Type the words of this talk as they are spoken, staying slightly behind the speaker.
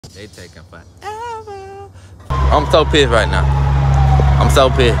They taking forever. I'm so pissed right now. I'm so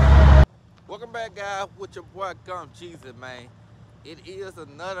pissed. Welcome back, guys, with your boy Gump Jesus, man. It is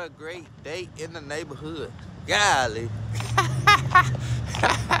another great day in the neighborhood. Golly.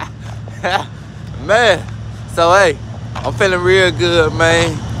 Man, so hey, I'm feeling real good,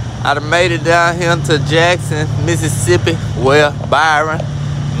 man. I done made it down here to Jackson, Mississippi. Well, Byron,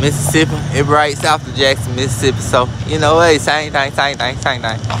 Mississippi. It right south of Jackson, Mississippi. So, you know, hey, same thing.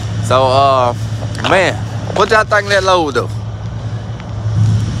 So, man, what y'all think of that load, though?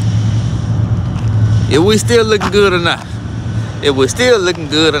 If we still looking good or not? If we still looking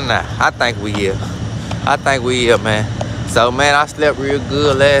good or not? I think we here. I think we here, man. So, man, I slept real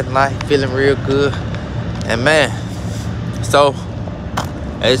good last night, feeling real good. And, man, so,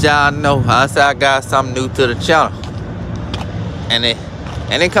 as y'all know, I said I got something new to the channel. And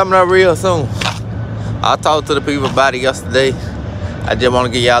it coming up real soon. I talked to the people about it yesterday. I just want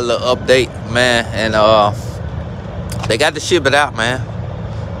to give y'all a little update, man. And they got to ship it out, man.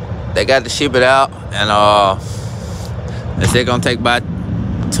 They got to ship it out. And they said gonna take about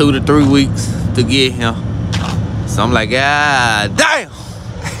 2 to 3 weeks to get here. So I'm like, God damn.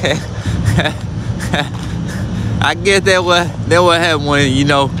 I guess that what happened when, you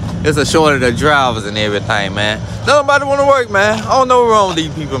know, it's a shortage of drivers and everything, man. Nobody want to work, man. I don't know what's wrong with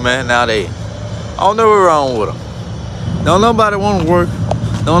these people, man, nowadays. I don't know what's wrong with them. Don't nobody want to work.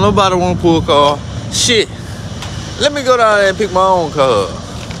 Don't nobody want to pull a car. Shit. Let me go down there and pick my own car.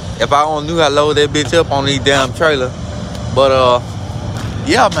 If I only knew how to load that bitch up on these damn trailers. But,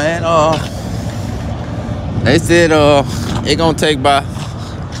 yeah, man. They said it gonna take about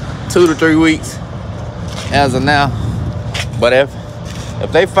 2 to 3 weeks as of now. But if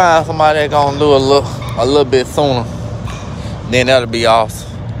they find somebody that gonna do a little bit sooner, then that'll be awesome.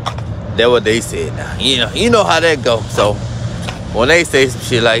 That's what they said. Now, you know how that go. So when they say some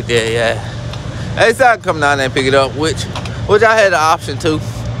shit like that, yeah, they said I can come down there and pick it up, which I had the option to.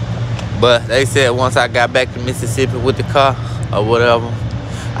 But they said once I got back to Mississippi with the car or whatever,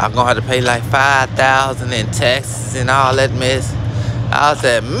 I'm gonna have to pay like $5,000 in taxes and all that mess. I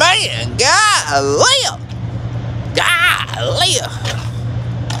said, man, golly.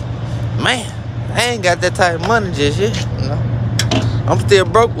 Man, I ain't got that type of money just yet, you know. I'm still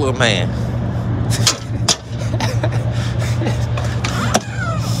broke, little man.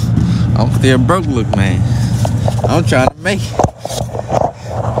 I'm still broke, little man. I'm trying to make it.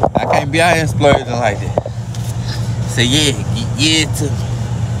 I can't be out here splurging like that. Say, yeah, too.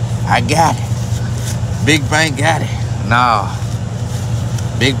 I got it. Big Bank got it. Nah.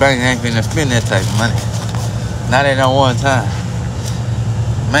 Big Bank ain't finna spend that type of money. Not at no one time.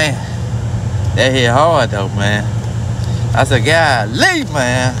 Man, that hit hard though, man. I said, golly,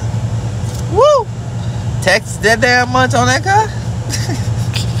 man. Woo! Taxes that damn much on that car?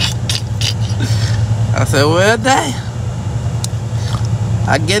 I said, well, damn.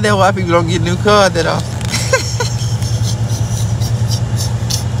 I get that why people don't get new cars that often.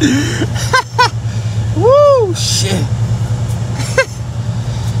 Woo, shit.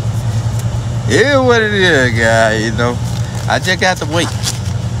 It is what it is, guys, you know. I just got to wait.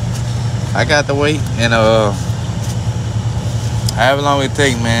 I got to wait, and however long it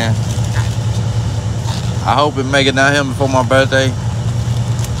take, man. I hope it make it down here before my birthday.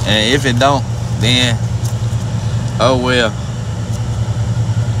 And if it don't, then oh well.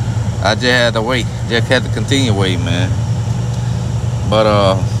 I just had to wait. Just had to continue waiting, man. But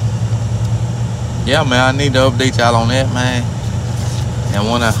yeah, man, I need to update y'all on that, man. And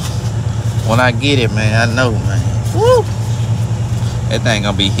when I get it, man, I know, man. Woo! That thing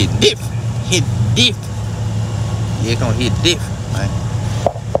gonna be hitting different. Hit different. Yeah, it's gonna hit different, man.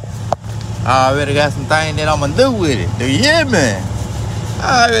 I already got some things that I'm gonna do with it. Do you hear me?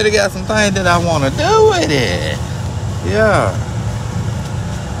 I already got some things that I wanna do with it. Yeah.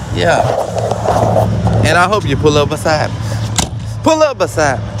 Yeah. And I hope you pull up beside me. Pull up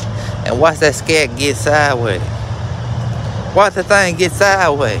beside me. And watch that scat get sideways. Watch the thing get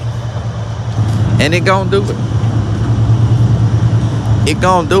sideways. And it gonna do it. It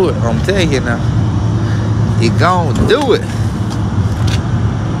gonna do it. I'm telling you now. It gonna do it.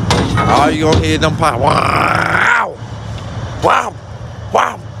 All you gonna hear them pop. Wow. Wow.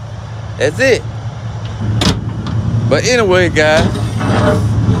 Wow. That's it. But anyway, guys,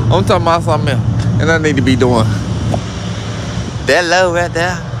 I'm talking about something else. And I need to be doing that low right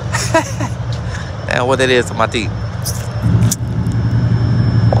there. And what that is to my teeth.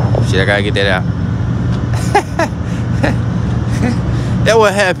 Shit, I gotta get that out. That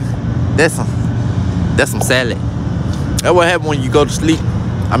what happened. That's some salad. That what happened when you go to sleep.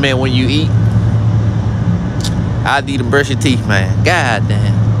 When you eat. I need to brush your teeth, man. God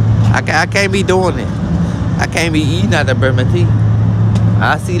damn. I can't be doing it. I can't be eating out to brush my teeth.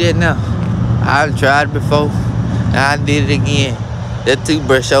 I see that now. I've tried it before. And I did it again. That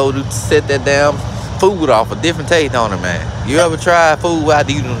toothbrush showed to set that damn food off. A different taste on it, man. You ever try food while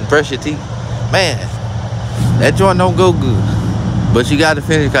you brush your teeth? Man, that joint don't go good. But you got to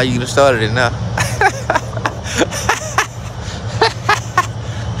finish because you done started it now.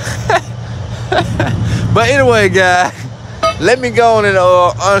 But anyway, guys, let me go on and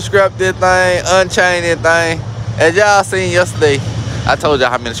unscrap this thing, unchain this thing. As y'all seen yesterday, I told y'all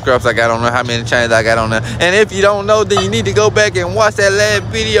how many scraps I got on there, how many chains I got on there. And if you don't know, then you need to go back and watch that last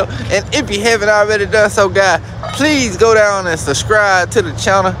video. And if you haven't already done so, guys, please go down and subscribe to the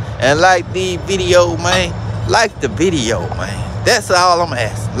channel and like the video, man. Like the video, man. That's all I'm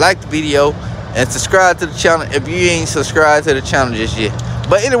asking. Like the video and subscribe to the channel if you ain't subscribed to the channel just yet.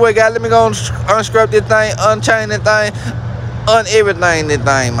 But anyway, guys, let me go and unscrap this thing, unchain this thing, everything this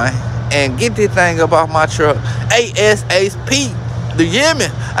thing, man. And get this thing up off my truck. ASAP. Do you hear me?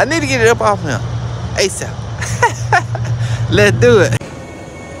 I need to get it up off him. ASAP. Let's do it.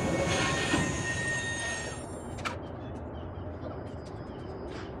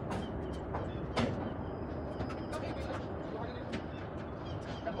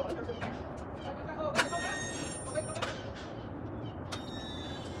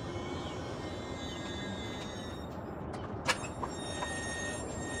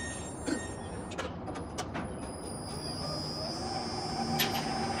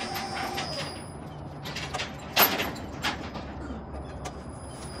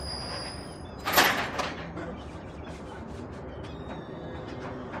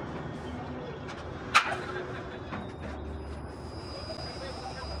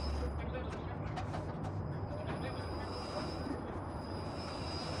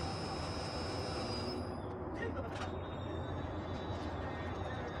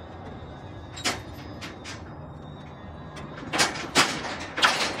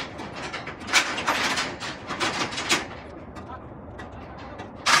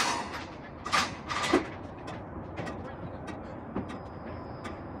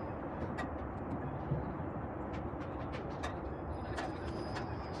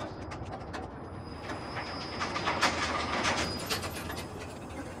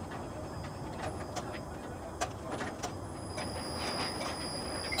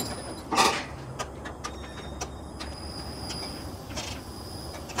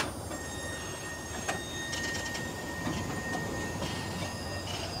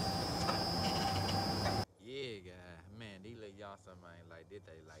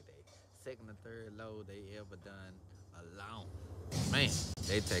 Second or third load they ever done alone. Man,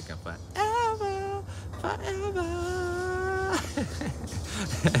 they taking forever.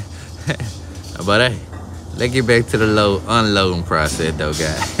 But hey, let's get back to the unloading process though,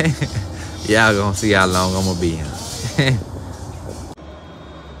 guys. Y'all gonna see how long I'm gonna be here.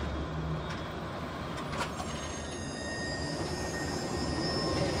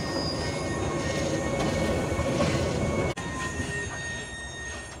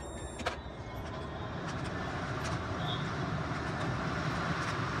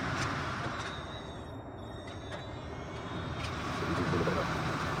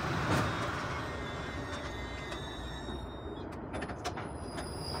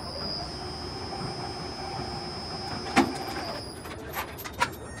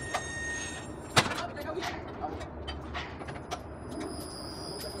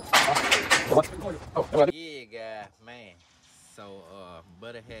 Yeah, guys, man. So,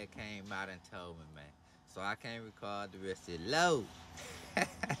 Butterhead came out and told me, man. So I can't record the rest of the load.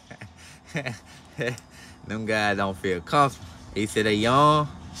 Them guys don't feel comfortable. He said they young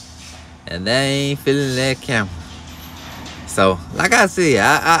and they ain't feeling that camera. So, like I said,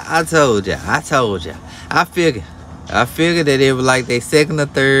 I told ya. I figured that it was like their second or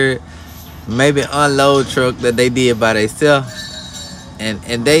third, maybe unload truck that they did by themselves.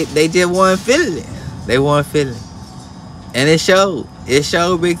 And they just weren't feeling it. They weren't feeling it. And it showed. It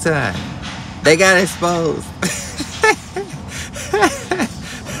showed big time. They got exposed.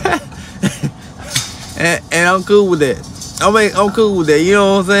 and I'm cool with that. I'm cool with that, you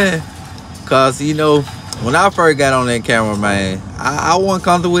know what I'm saying? Cause you know, when I first got on that camera, man, I wasn't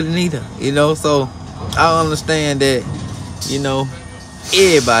comfortable with it neither. You know, so I understand that, you know,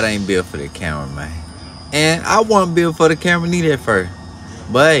 everybody ain't built for the camera, man. And I wasn't built for the camera neither at first.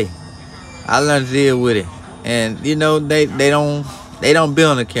 But hey, I learned to deal with it. And you know, they don't build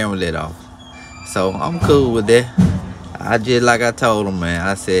on the camera that often. So I'm cool with that. I just, like I told him, man,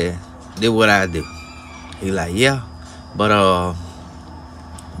 I said, this what I do. He like, yeah, but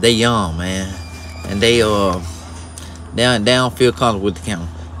they young, man, and they don't feel comfortable with the camera.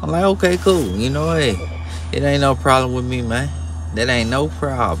 I'm like, okay, cool. You know, hey, it ain't no problem with me, man. That ain't no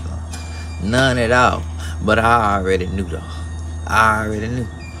problem. None at all. But I already knew, though. I already knew.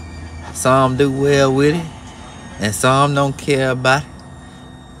 Some do well with it, and some don't care about it,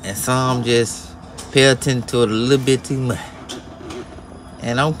 and some just pay attention to it a little bit too much.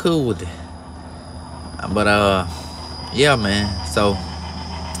 And I'm cool with it. But yeah, man. So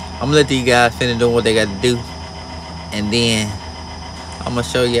I'm gonna let these guys finish doing what they got to do, and then I'm gonna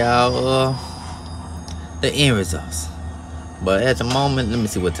show y'all the end results. But at the moment, let me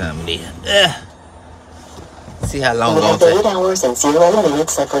see what time it is. See how long it's gonna take. 8 hours and 0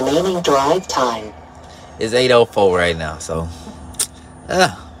 minutes of remaining drive time. It's 8:04 right now, so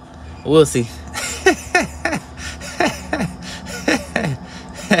we'll see.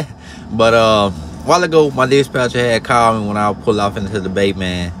 But while ago, my dispatcher had called me when I pull off into the bay,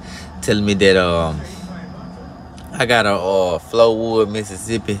 man, telling me that I got a Flowood,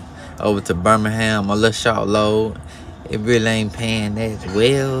 Mississippi, over to Birmingham, a little short load. It really ain't paying that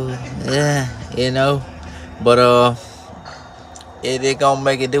well, you know. But it gonna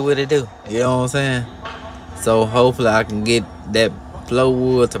make it do what it do. You know what I'm saying? So hopefully I can get that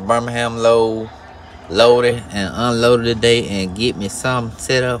Flowood to Birmingham loaded and unloaded today, and get me something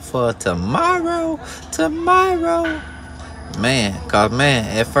set up for tomorrow. Man, cause man,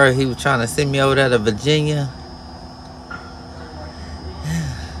 at first he was trying to send me over there to Virginia.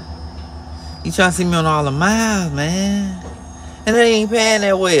 He trying to send me on all the miles, man, and they ain't paying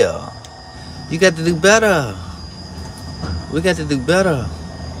that well. You got to do better. We got to do better.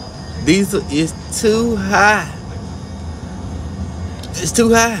 Diesel is too high. It's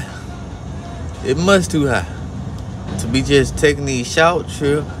too high. It much too high to be just taking these short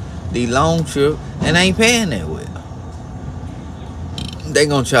trips, these long trips, and ain't paying that well. They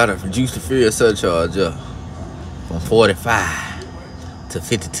gonna try to reduce the fuel surcharge up from 45 to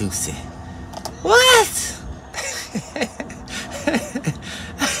 52 cents. What?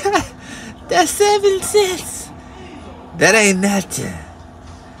 That's 7 cents. That ain't nothing.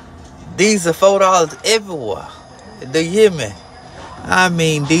 These are $4 everywhere. Do you hear me? I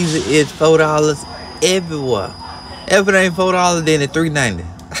mean, diesel is $4 everywhere. If it ain't $4, then it's $3.90.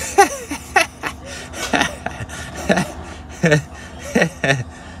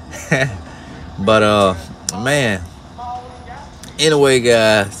 But man. Anyway,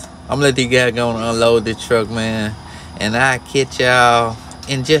 guys, I'm gonna let these guys go and unload this truck, man, and I'll catch y'all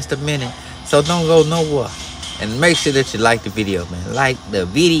in just a minute. So don't go nowhere. And make sure that you like the video, man. Like the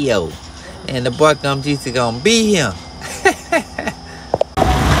video. And the boy Gump is gonna be here.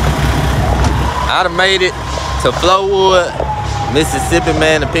 I done made it to Flowood, Mississippi,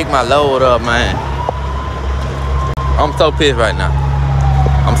 man, to pick my load up, man. I'm so pissed right now.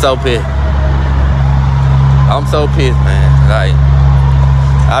 I'm so pissed. I'm so pissed, man. Like,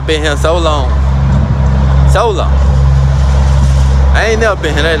 I've been here so long. So long. I ain't never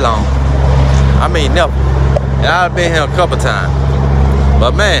been here that long. I mean, never. And I've been here a couple times.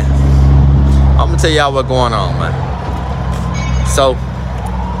 But, man, I'm going to tell y'all what's going on, man. So,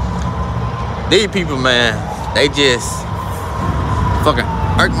 these people, man, they just fucking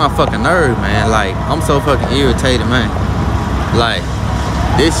irk my fucking nerve, man. Like, I'm so fucking irritated, man. Like,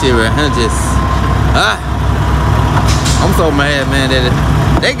 this shit right here just, I'm so mad, man, that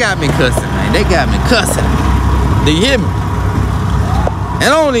they got me cussing, man. They got me cussing. Do you hear me? And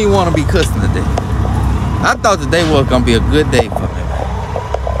I don't even want to be cussing today. I thought today was gonna be a good day for me, man.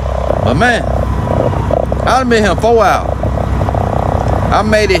 But man, I done been here 4 hours. I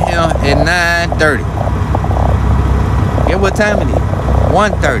made it here at 9:30. Guess what time it is?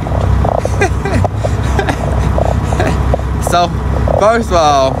 1:30. So, first of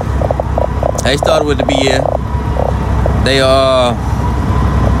all, they started with the BS. They I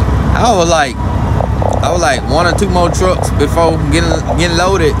was like 1 or 2 more trucks before getting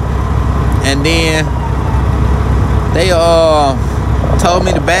loaded, and then they told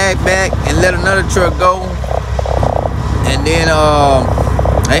me to bag back and let another truck go, and then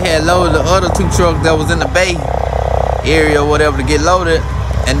they had loaded the other 2 trucks that was in the bay area or whatever to get loaded,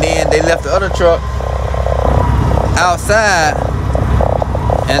 and then they left the other truck outside,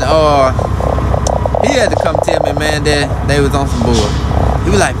 and he had to come tell me, man, that they was on some bull. He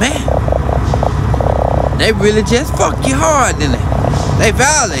was like, man, they really just fucked you hard, didn't they? They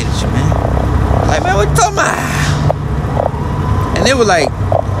violated you, man. Like, man, what you talking about? And it was like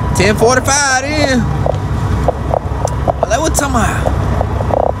 10:45 in. I'm like, what you talking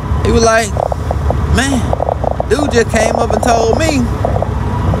about? He was like, man, dude just came up and told me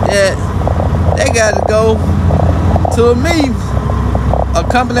that they got to go to a meeting, a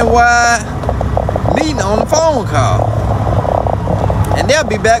company-wide meeting on the phone call. And they'll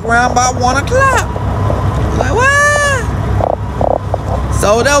be back around by 1 o'clock. Like, what?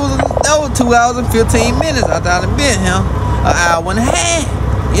 So that was 2 hours and 15 minutes after I done been here. An hour and a half.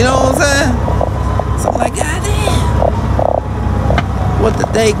 You know what I'm saying? So I'm like, goddamn. What the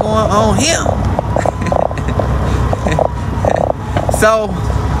day going on here? So,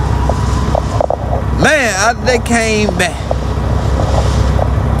 man, after they came back,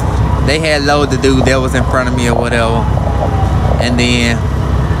 they had loads of dudes that was in front of me or whatever. And then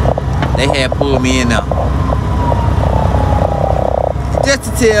they had pulled me in there. Just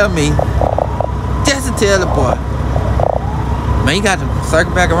to tell me, just to tell the boy, man, you got to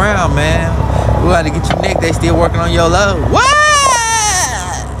circle back around, man. We got to get you next. They still working on your load. What?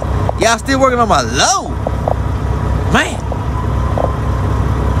 Y'all still working on my load? Man.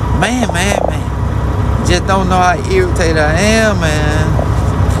 Man. Just don't know how irritated I am, man.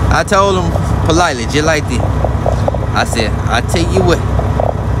 I told him politely, just like this. I said, I tell you what,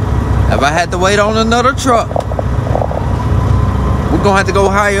 if I had to wait on another truck, we're gonna have to go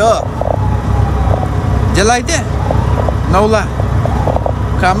higher up. Just like that. No lie.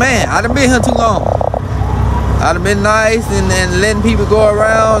 Cause man, I done been here too long. I done been nice and letting people go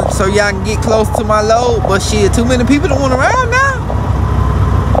around so y'all can get close to my load. But shit, too many people don't want around now.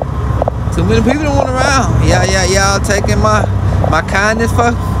 Too many people don't want around. Y'all taking my kindness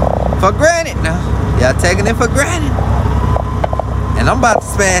for granted now. Y'all taking it for granted. And I'm about to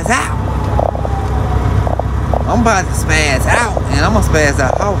spaz out. I'm about to spaz out. And I'm gonna spaz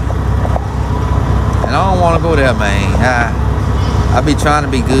out hard. And I don't want to go there, man. I be trying to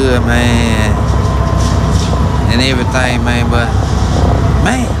be good, man. And everything, man. But,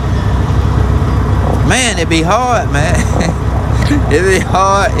 man, it be hard, man. It be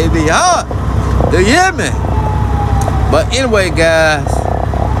hard. Do you hear me? But anyway, guys,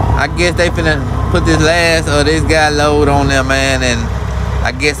 I guess they finna put this last or this guy load on there, man, and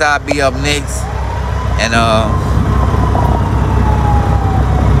I guess I'll be up next. And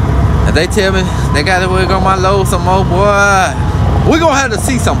if they tell me they gotta work on my load some more, boy, we gonna have to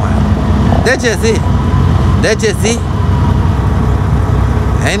see somewhere. That's just it.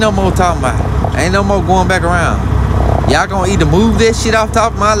 Ain't no more talking about it. Ain't no more going back around. Y'all gonna either move that shit off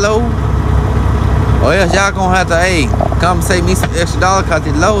top of my load, or else y'all gonna have to, hey, come save me some extra dollars, cause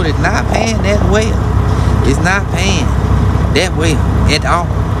the load is not paying that well. It's not paying that well at all.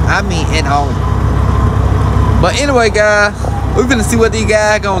 I mean at all. But anyway, guys, we're gonna see what these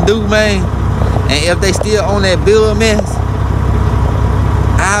guys gonna do, man. And if they still on that bill mess,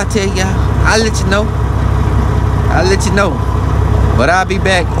 I'll tell y'all. I'll let you know. But I'll be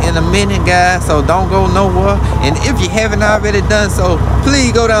back in a minute, guys, so don't go nowhere. And if you haven't already done so,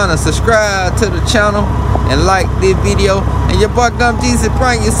 please go down and subscribe to the channel and like this video. And your boy Gump Jesus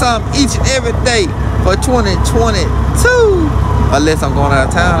bring you something each and every day for 2022. Unless I'm going out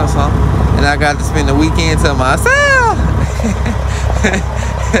of town or something and I got to spend the weekend to myself.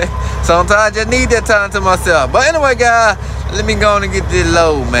 Sometimes I just need that time to myself. But anyway, guys, let me go on and get this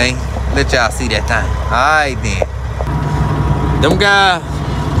load, man. Let y'all see that thing. Alright then. Them guys,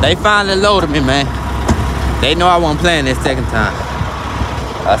 they finally loaded me, man. They know I wasn't playing this second time.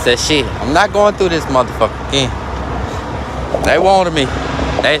 I said, shit, I'm not going through this motherfucker again. They wanted me.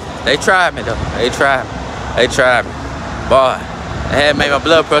 They tried me though. They tried me. Boy, they had made my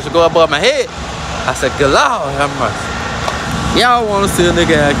blood pressure go above my head. I said, good Lord, have mercy. Y'all want to see a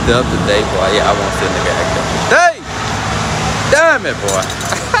nigga act up today, boy. Yeah, I want to see a nigga act up today. Damn it, boy.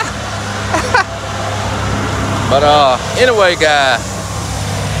 But anyway, guys,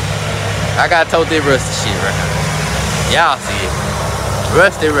 I got told this rusty shit right now. Y'all see it.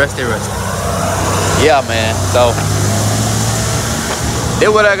 Rusty. Yeah, man. So this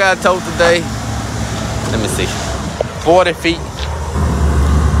what I got told today. Let me see. 40 feet.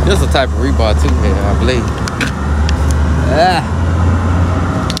 This is a type of rebar too here, I believe.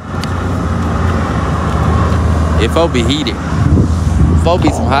 It will be heated. It be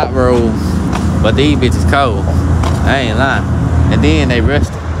some hot rolls. But these bitches cold. I ain't lying. And then they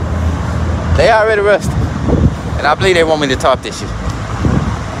rusted. They already rusted. And I believe they want me to top this shit.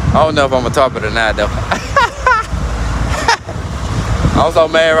 I don't know if I'm gonna top it or not though. I'm so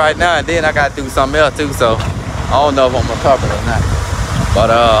mad right now, and then I gotta do something else too, so I don't know if I'm gonna top it or not. But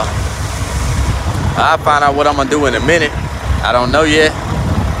I'll find out what I'm gonna do in a minute. I don't know yet.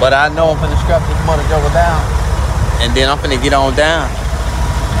 But I know I'm finna scrap this mother joker down. And then I'm finna get on down.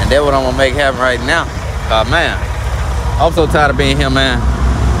 And that's what I'm gonna make happen right now. Man, I'm so tired of being here, man.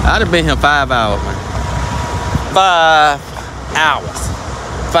 I done been here 5 hours, man. 5 hours.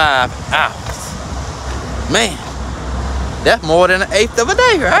 5 hours. Man, that's more than an eighth of a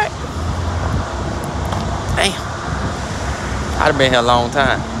day, right? Damn. I've been here a long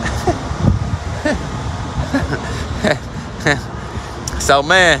time. So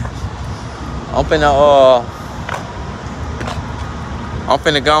man, I'm finna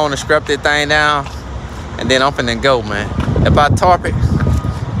go on and scrap that thing down, and then I'm finna go, man. If I tarp it,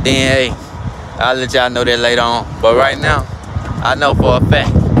 then hey, I'll let y'all know that later on. But right now, I know for a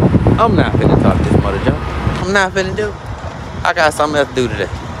fact, I'm not finna tarp this mother jump. I'm not finna do it. I got something else to do today.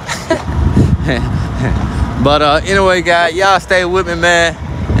 But anyway, guys, y'all stay with me, man.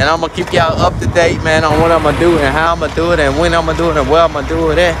 And I'm gonna keep y'all up to date, man, on what I'm gonna do and how I'm gonna do it and when I'm gonna do it and where I'm gonna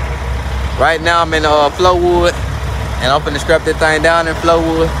do it at. Right now, I'm in Flowood, and I'm finna scrap that thing down in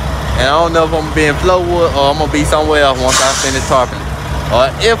Flowood. And I don't know if I'm gonna be in Flowood or I'm gonna be somewhere else once I finish tarping.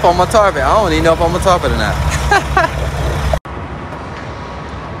 Or if I'm gonna tarp it, I don't even know if I'm gonna tarp it or not.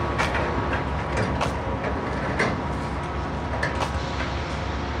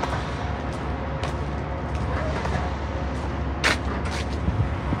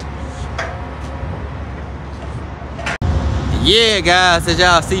 Yeah, guys, as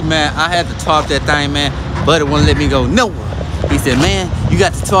y'all see, man, I had to tarp that thing, man, but it wouldn't let me go nowhere. He said, man, you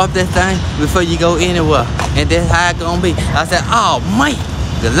got to tarp that thing before you go anywhere, and that's how it gonna be. I said, oh man,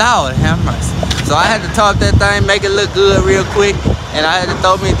 the Lord have mercy. So I had to tarp that thing, make it look good real quick, and I had to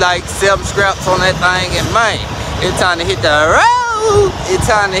throw me like 7 scraps on that thing, and man, it's time to hit the road. It's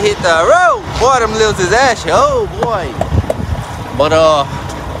time to hit the road. Boy, them lips is ashy. Oh boy. But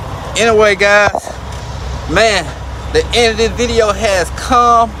anyway, guys, man, the end of this video has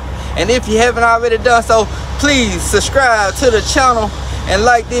come, and if you haven't already done so, please subscribe to the channel and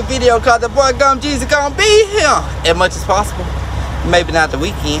like this video, cause the boy Gump Jesus gonna be here as much as possible. Maybe not the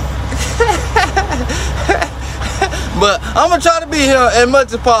weekend, but I'm gonna try to be here as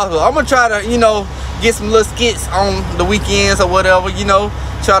much as possible. I'm gonna try to, you know, get some little skits on the weekends or whatever, you know,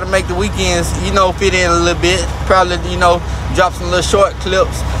 try to make the weekends, you know, fit in a little bit. Probably, you know, drop some little short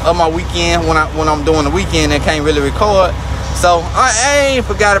clips of my weekend when I'm doing the weekend and can't really record. So I ain't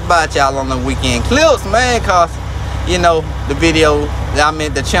forgot about y'all on the weekend clips, man, cause you know the video, I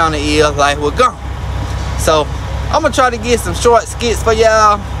mean the channel is like we're gone. So I'm gonna try to get some short skits for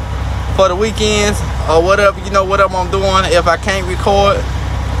y'all for the weekends or whatever, you know, whatever I'm doing if I can't record.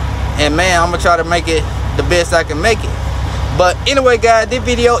 And man, I'm gonna try to make it the best I can make it. But anyway, guys, this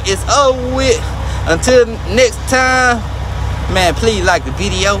video is over with. Until next time, man, please like the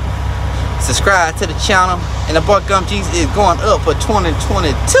video, subscribe to the channel, and the boy Gump Jesus is going up for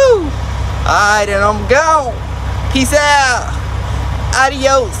 2022. Alright, and I'm gone. Peace out.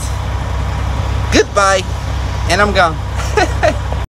 Adios. Goodbye. And I'm gone.